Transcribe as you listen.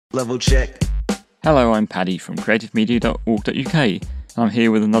Level check. Hello, I'm Paddy from creativemedia.org.uk and I'm here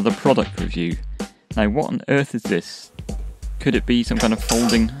with another product review. Now, what on earth is this? Could it be some kind of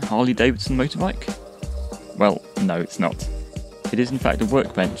folding Harley Davidson motorbike? Well, no, it's not. It is in fact a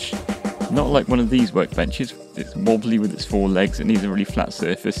workbench. Not like one of these workbenches. It's wobbly with its four legs, it needs a really flat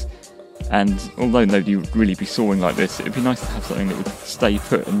surface, and although nobody would really be sawing like this, it would be nice to have something that would stay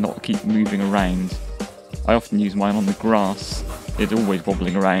put and not keep moving around. I often use mine on the grass. It's always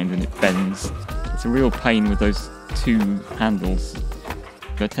wobbling around and it bends. It's a real pain with those two handles.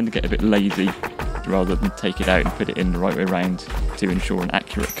 I tend to get a bit lazy rather than take it out and put it in the right way around to ensure an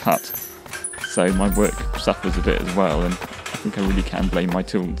accurate cut. So my work suffers a bit as well, and I think I really can blame my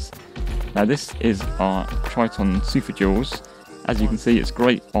tools. Now this is our Triton Superjaws. As you can see, it's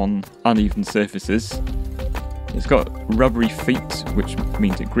great on uneven surfaces. It's got rubbery feet, which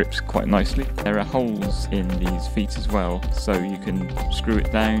means it grips quite nicely. There are holes in these feet as well, so you can screw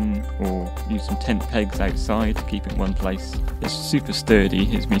it down or use some tent pegs outside to keep it in one place. It's super sturdy.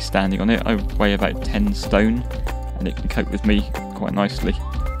 Here's me standing on it. I weigh about 10 stone and it can cope with me quite nicely.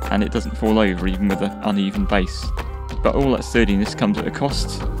 And it doesn't fall over even with an uneven base. But all that sturdiness comes at a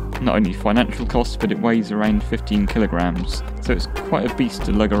cost. Not only financial cost, but it weighs around 15 kilograms. So it's quite a beast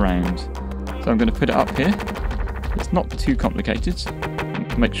to lug around. So I'm going to put it up here. It's not too complicated.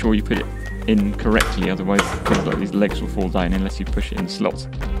 Make sure you put it in correctly, otherwise things like these legs will fall down unless you push it in the slot.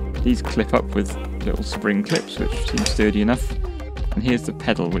 These clip up with little spring clips, which seem sturdy enough. And here's the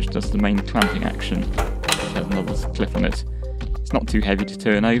pedal, which does the main clamping action. It has another clip on it. It's not too heavy to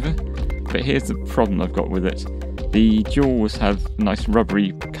turn over, but here's the problem I've got with it. The jaws have a nice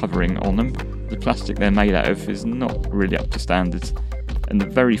rubbery covering on them. The plastic they're made out of is not really up to standards. And the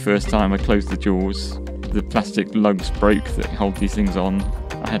very first time I closed the jaws, the plastic lugs broke that hold these things on.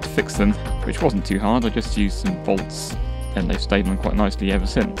 I had to fix them, which wasn't too hard. I just used some bolts and they've stayed on quite nicely ever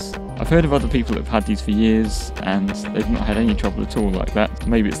since. I've heard of other people that have had these for years and they've not had any trouble at all like that.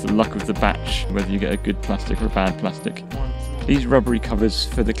 Maybe it's the luck of the batch, whether you get a good plastic or a bad plastic. These rubbery covers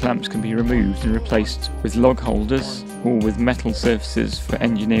for the clamps can be removed and replaced with log holders or with metal surfaces for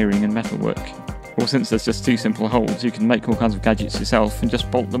engineering and metalwork. Or since there's just two simple holes, you can make all kinds of gadgets yourself and just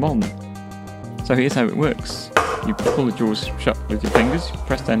bolt them on. So here's how it works. You pull the jaws shut with your fingers,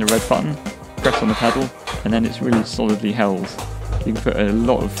 press down the red button, press on the pedal, and then it's really solidly held. You can put a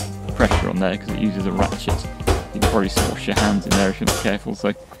lot of pressure on there because it uses a ratchet. You can probably squash your hands in there if you're not careful,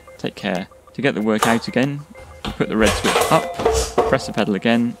 so take care. To get the work out again, you put the red switch up, press the pedal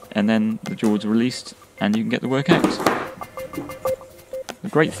again, and then the jaws are released and you can get the work out. The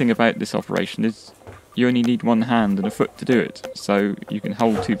great thing about this operation is you only need one hand and a foot to do it, so you can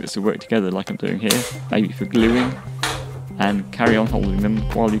hold two bits of work together like I'm doing here, maybe for gluing, and carry on holding them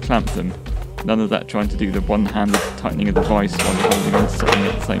while you clamp them. None of that trying to do the one-handed tightening of the vice while you're holding on to something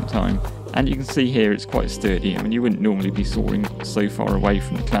at the same time. And you can see here it's quite sturdy. I mean, you wouldn't normally be sawing so far away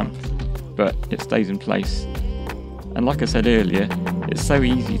from the clamp, but it stays in place. And like I said earlier, it's so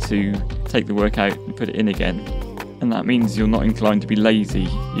easy to take the work out and put it in again. And that means you're not inclined to be lazy.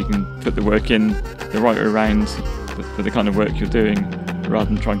 You can put the work in the right way around for the kind of work you're doing, rather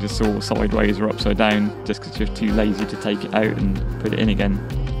than trying to saw sideways or upside down just because you're too lazy to take it out and put it in again.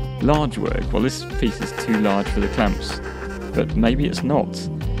 Large work, well, this piece is too large for the clamps, but maybe it's not.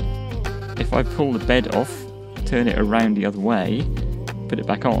 If I pull the bed off, turn it around the other way, put it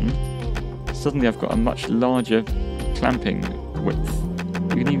back on, suddenly I've got a much larger clamping width.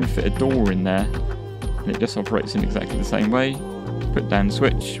 You can even fit a door in there, and it just operates in exactly the same way. Put down the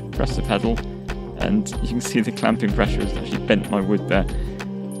switch, press the pedal, and you can see the clamping pressure has actually bent my wood there.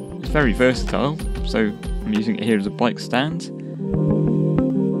 It's very versatile, so I'm using it here as a bike stand.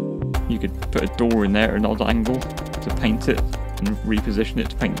 You could put a door in there at an odd angle to paint it and reposition it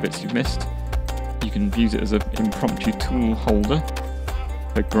to paint the bits you've missed. You can use it as an impromptu tool holder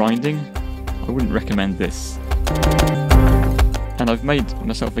for grinding. I wouldn't recommend this. And I've made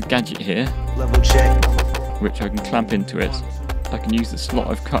myself a gadget here, Level check. which I can clamp into it. I can use the slot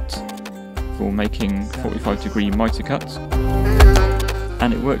I've cut for making 45-degree mitre cuts,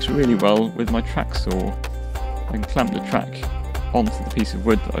 and it works really well with my track saw. I can clamp the track onto the piece of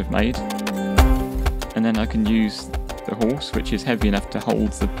wood that I've made, and then I can use the horse, which is heavy enough to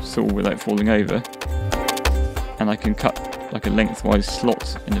hold the saw without falling over, and I can cut like a lengthwise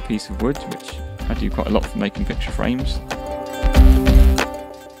slot in a piece of wood, which I do quite a lot for making picture frames.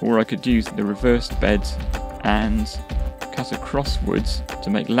 Or I could use the reversed bed and cut across wood to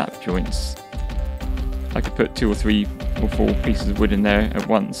make lap joints. I could put 2 or 3 or 4 pieces of wood in there at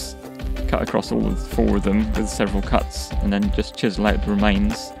once, cut across all 4 of them with several cuts, and then just chisel out the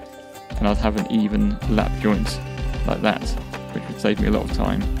remains, and I'd have an even lap joint like that, which would save me a lot of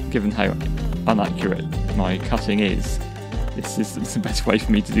time. given how inaccurate my cutting is, this is the best way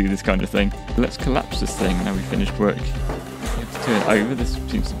for me to do this kind of thing. Let's collapse this thing now we've finished work. You have to turn it over, this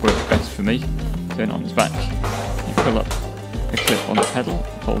seems to work best for me. Turn it on its back. You pull up a clip on the pedal,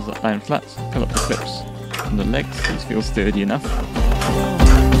 holds that down flat, pull up the clips on the legs, these feel sturdy enough.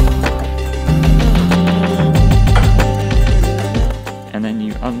 And then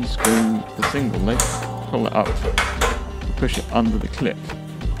you unscrew the single leg, pull it up, and push it under the clip.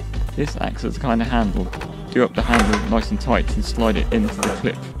 This acts as a kind of handle. Do up the handle nice and tight and slide it into the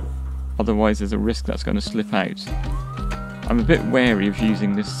clip, otherwise there's a risk that's going to slip out. I'm a bit wary of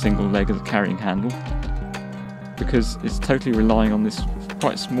using this single leg as a carrying handle, because it's totally relying on this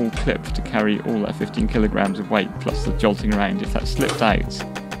quite small clip to carry all that 15 kilograms of weight plus the jolting around. If that slipped out,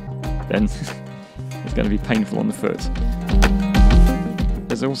 then it's going to be painful on the foot.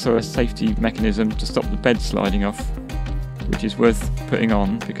 There's also a safety mechanism to stop the bed sliding off, which is worth putting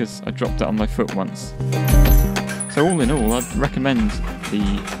on because I dropped it on my foot once. So all in all, I'd recommend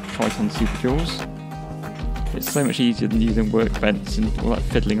the Triton Superjaws. It's so much easier than using workbench and all that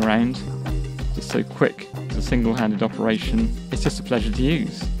fiddling around. Just so quick, it's a single-handed operation, it's just a pleasure to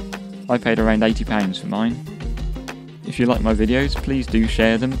use. I paid around £80 for mine. If you like my videos, please do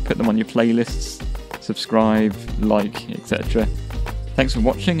share them, put them on your playlists, subscribe, like, etc. Thanks for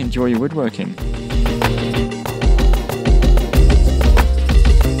watching, enjoy your woodworking.